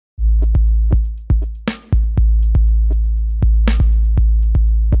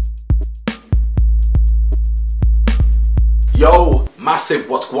Massive,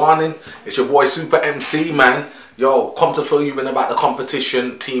 what's going on? It's your boy Super MC, man. Yo, come to fill you in about the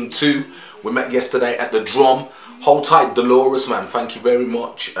competition, Team 2. We met yesterday at the drum. Hold tight, Dolores, man. Thank you very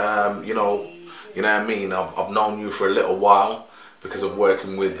much. You know what I mean? I've known you for a little while because of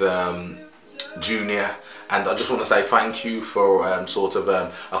working with Junior. And I just want to say thank you for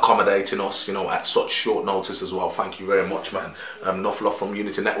accommodating us, you know, at such short notice as well. Thank you very much, man. Enough love from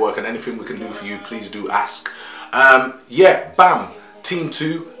Younity Network, and anything we can do for you, please do ask. Yeah, bam. Team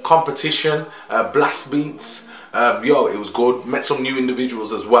 2, competition, blast beats. Yo, it was good. Met some new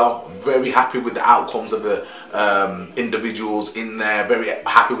individuals as well. Very happy with the outcomes of the individuals in there. Very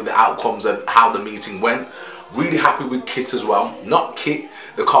happy with the outcomes and how the meeting went. Really happy with Kit as well. Not Kit,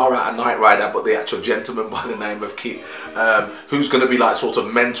 the car out Night Rider, but the actual gentleman by the name of Kit, who's going to be like sort of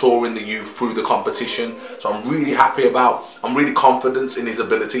mentoring the youth through the competition. So I'm really happy I'm really confident in his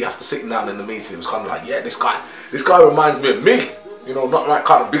ability. After sitting down in the meeting, it was kind of like, yeah, this guy reminds me of me. You know, not like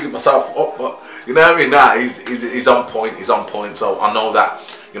kind of bigging myself up, but you know what I mean? Nah, he's on point. He's on point. So I know that,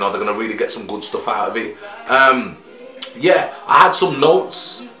 you know, they're gonna really get some good stuff out of it. Yeah, I had some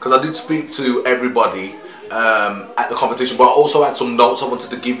notes because I did speak to everybody at the competition, but I also had some notes I wanted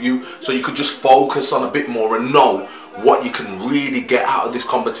to give you so you could just focus on a bit more and know what you can really get out of this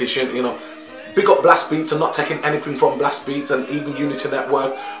competition. You know, big up Blast Beats. I'm not taking anything from Blast Beats and even Younity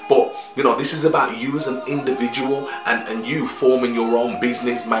Network, but you know, this is about you as an individual and you forming your own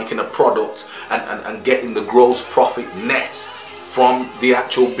business, making a product and getting the gross profit net from the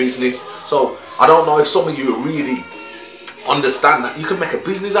actual business. So I don't know if some of you really understand that you can make a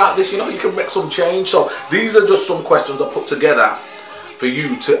business out of this, you know, you can make some change. So these are just some questions I put together for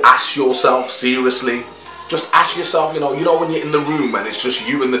you to ask yourself seriously. Just ask yourself, you know when you're in the room and it's just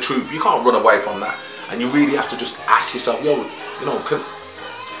you and the truth, you can't run away from that, and you really have to just ask yourself, yo, you know,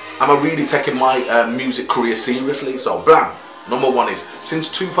 am I really taking my music career seriously? So blam, number one is, since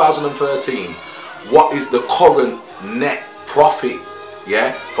 2013, what is the current net profit,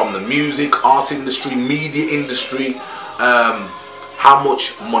 yeah, from the music, art industry, media industry? How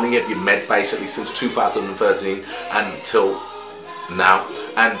much money have you made basically since 2013 until now?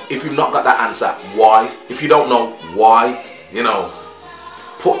 And if you've not got that answer, why? If you don't know why, you know,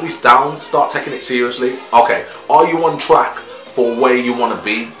 put this down, start taking it seriously. Okay, are you on track for where you want to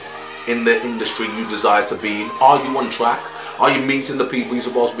be in the industry you desire to be in? Are you on track? Are you meeting the people you're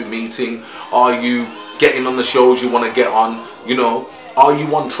supposed to be meeting? Are you getting on the shows you want to get on? You know, are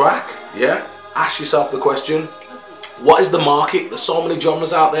you on track? Yeah, ask yourself the question. What is the market? There's so many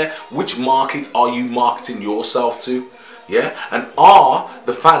genres out there. Which market are you marketing yourself to? Yeah, and are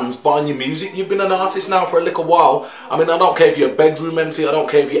the fans buying your music? You've been an artist now for a little while. I mean, I don't care if you're a bedroom MC. I don't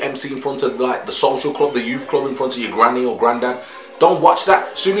care if you're MC in front of like the social club, the youth club, in front of your granny or granddad. Don't watch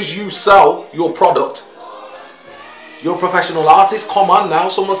that. As soon as you sell your product, you're a professional artist. Come on now,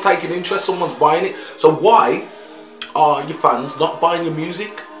 someone's taking interest, someone's buying it. So why are your fans not buying your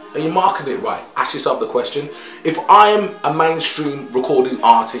music? Are you marketing it right? Ask yourself the question. If I am a mainstream recording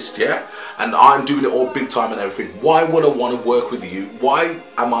artist, yeah, and I'm doing it all big time and everything, why would I want to work with you? Why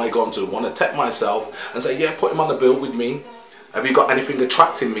am I going to want to take myself and say, yeah, put him on the bill with me? Have you got anything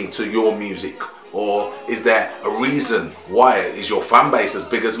attracting me to your music? Or is there a reason why is your fan base as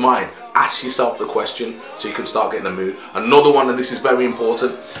big as mine? Ask yourself the question so you can start getting the mood. Another one, and this is very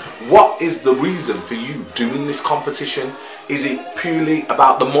important, what is the reason for you doing this competition? Is it purely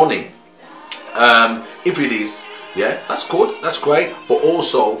about the money? If it is, yeah, that's good, that's great, but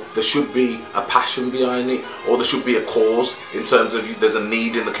also there should be a passion behind it, or there should be a cause in terms of there's a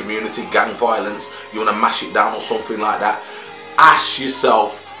need in the community, gang violence, you want to mash it down or something like that. Ask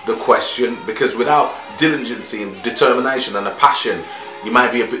yourself the question, because without diligence and determination and a passion, you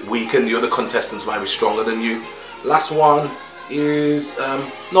might be a bit weak and the other contestants might be stronger than you. Last one is,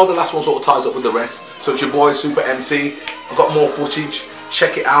 no, the last one sort of ties up with the rest. So it's your boy Super MC. I've got more footage.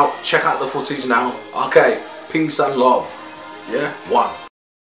 Check it out. Check out the footage now. Okay, peace and love. Yeah, one.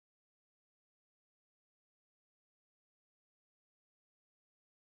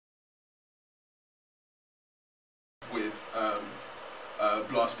 With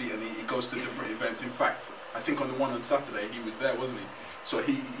Blast Beat, and he goes to different events. In fact, I think on the one on Saturday he was there, wasn't he? So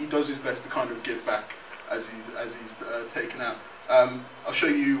he does his best to kind of give back as he's taken out. I'll show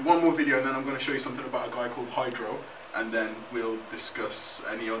you one more video, and then I'm going to show you something about a guy called Hydro, and then we'll discuss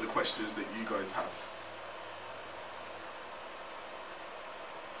any other questions that you guys have.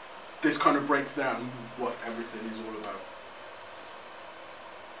 This kind of breaks down what everything is all about.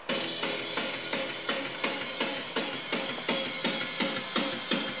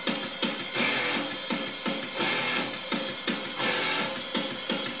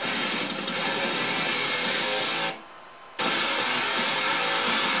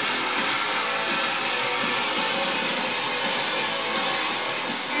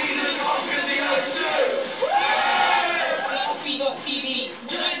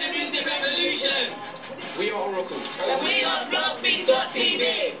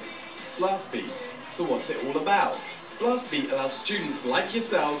 Blastbeat. So what's it all about? Blastbeat allows students like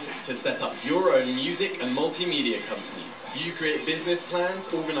yourselves to set up your own music and multimedia companies. You create business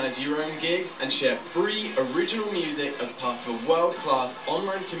plans, organise your own gigs and share free original music as part of a world-class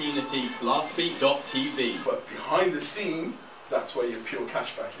online community, blastbeat.tv. But behind the scenes, that's where your pure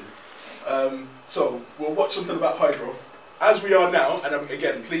cashback is. So we'll watch something about Hydro. As we are now, and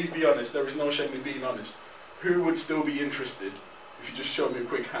again, please be honest, there is no shame in being honest. Who would still be interested, if you just show me a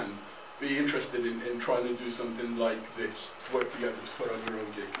quick hand, be interested in trying to do something like this, work together to put on your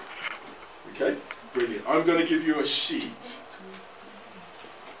own gig? Okay, brilliant. I'm going to give you a sheet.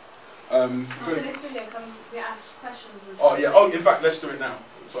 For this video, can we ask questions and stuff? Oh yeah, oh in fact, let's do it now.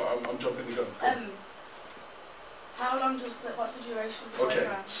 So I'm jumping the gun. How long does what's the duration of the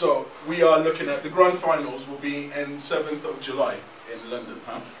program? So we are looking at the grand finals will be in 7th of July in London,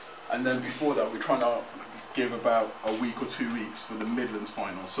 and then before that we're trying to give about a week or 2 weeks for the Midlands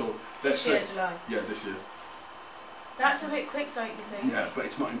final. So let's say July. Yeah, this year. That's a bit quick, don't you think? Yeah, but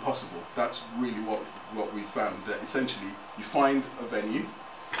it's not impossible. That's really what we found, that essentially you find a venue.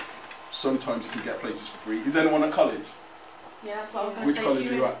 Sometimes you can get places for free. Is anyone at college? Yeah, that's what I was going Which to say. college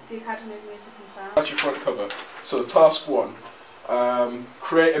are you at? The Academy of Music and Sound. That's your front cover. So task 1,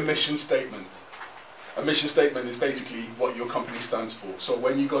 create a mission statement. A mission statement is basically what your company stands for. So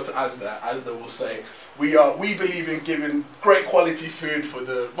when you go to ASDA will say, we believe in giving great quality food for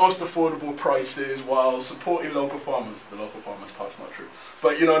the most affordable prices while supporting local farmers. The local farmers part's not true,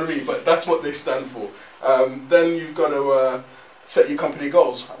 but you know what I mean. But that's what they stand for. Then you've got to set your company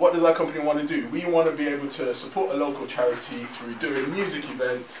goals. What does our company want to do? We want to be able to support a local charity through doing music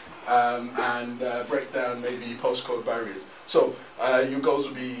events and break down maybe postcode barriers. So your goals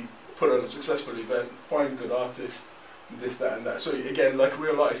will be put on a successful event, find good artists, this, that and that. So again, like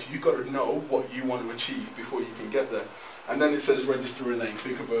real life, you've got to know what you want to achieve before you can get there. And then it says register a name,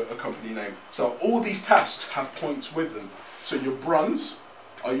 think of a company name. So all these tasks have points with them. So your bronze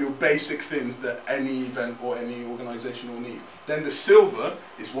are your basic things that any event or any organisation will need. Then the silver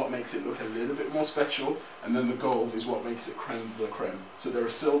is what makes it look a little bit more special, and then the gold is what makes it creme de la creme. So there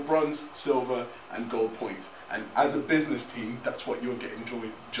are bronze, silver and gold points. And as a business team, that's what you're getting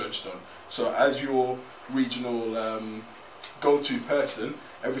judged on. So as your regional go-to person,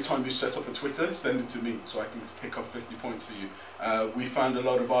 every time you set up a Twitter, send it to me so I can take off 50 points for you. We found a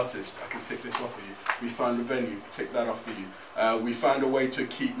lot of artists, I can take this off for you. We found a venue, take that off for you. We found a way to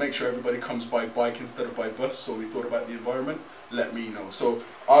make sure everybody comes by bike instead of by bus, so we thought about the environment. Let me know. So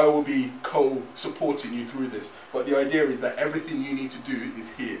I will be co-supporting you through this. But the idea is that everything you need to do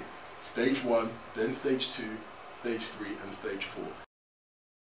is here. Stage 1, then stage 2, stage 3 and stage 4.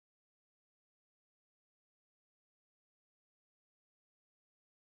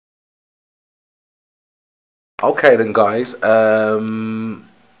 Okay then guys,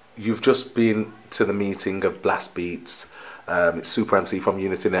 you've just been to the meeting of Blastbeats. It's Super MC from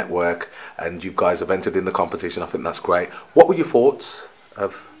Younity Network, and you guys have entered in the competition. I think that's great. What were your thoughts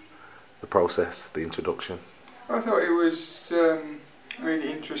of the process, the introduction? I thought it was a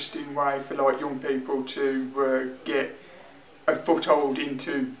really interesting way for like young people to get a foothold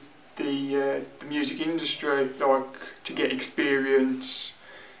into the music industry, like to get experience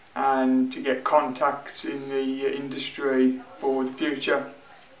and to get contacts in the industry for the future.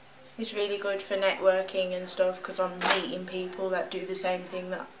 It's really good for networking and stuff because I'm meeting people that do the same thing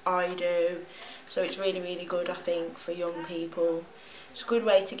that I do. So it's really, really good, I think, for young people. It's a good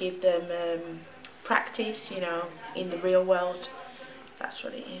way to give them practice, you know, in the real world. That's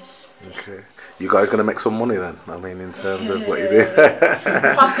what it is. Okay. You guys going to make some money then? I mean, in terms of what you do?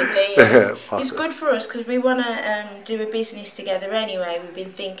 Possibly, yes. It's good for us because we want to do a business together anyway. We've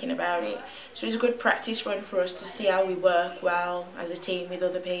been thinking about it. So it's a good practice run for us to see how we work well as a team with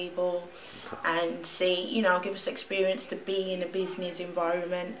other people and see, you know, give us experience to be in a business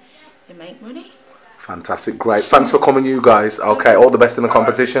environment and make money. Fantastic. Great. Thanks for coming, you guys. Okay, all the best in the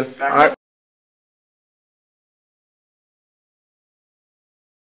competition. All right.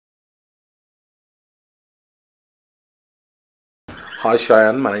 Hi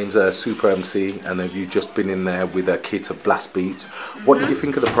Cheyenne, my name's Super MC, and you've just been in there with a kit of Blastbeats. What did you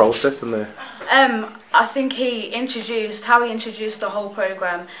think of the process in there? I think how he introduced the whole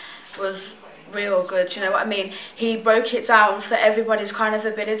program was real good, you know what I mean? He broke it down for everybody's kind of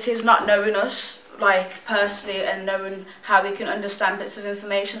abilities, not knowing us like personally and knowing how we can understand bits of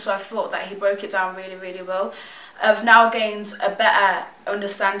information, so I thought that he broke it down really, really well. I've now gained a better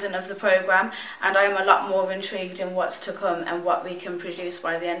understanding of the programme, and I am a lot more intrigued in what's to come and what we can produce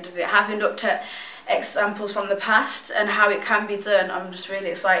by the end of it. Having looked at examples from the past and how it can be done. I'm just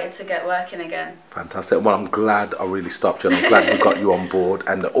really excited to get working again. Fantastic. Well, I'm glad I really stopped you, and I'm glad we got you on board,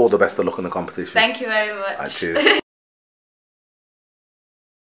 and all the best of luck in the competition. Thank you very much. Cheers.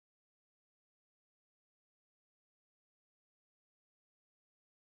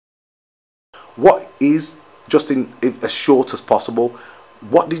 What is, just in as short as possible,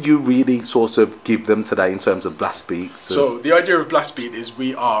 what did you really sort of give them today in terms of Blast Beat? So the idea of Blast Beat is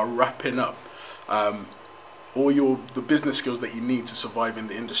we are wrapping up all the business skills that you need to survive in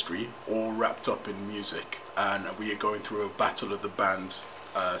the industry, all wrapped up in music, and we are going through a battle of the bands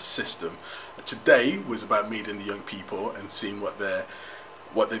system. Today was about meeting the young people and seeing what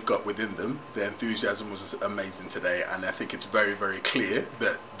they've got within them. Their enthusiasm was amazing today, and I think it's very, very clear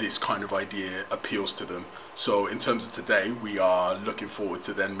that this kind of idea appeals to them. So in terms of today, we are looking forward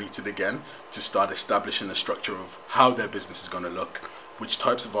to then meeting again to start establishing a structure of how their business is going to look, which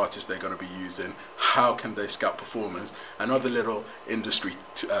types of artists they're going to be using, how can they scout performers, and other little industry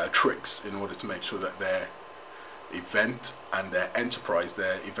tricks in order to make sure that their event and their enterprise,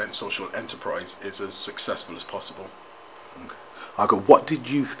 their event social enterprise, is as successful as possible. What did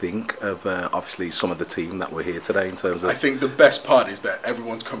you think of obviously some of the team that were here today in terms of... I think the best part is that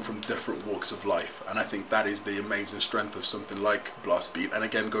everyone's come from different walks of life, and I think that is the amazing strength of something like Blast Beat. And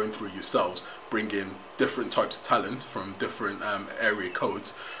again, going through yourselves, bringing different types of talent from different area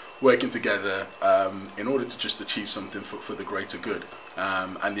codes, working together in order to just achieve something for the greater good.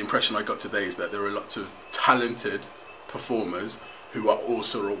 And the impression I got today is that there are lots of talented performers who are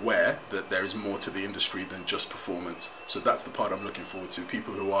also aware that there is more to the industry than just performance. So that's the part I'm looking forward to.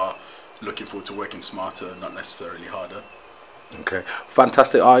 People who are looking forward to working smarter, not necessarily harder. Okay,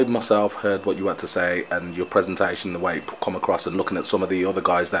 fantastic. I myself heard what you had to say, and your presentation, the way it come across, and looking at some of the other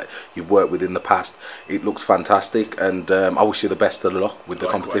guys that you've worked with in the past, it looks fantastic, and I wish you the best of luck with the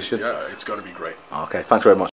competition. Yeah, it's going to be great. Okay, thanks very much.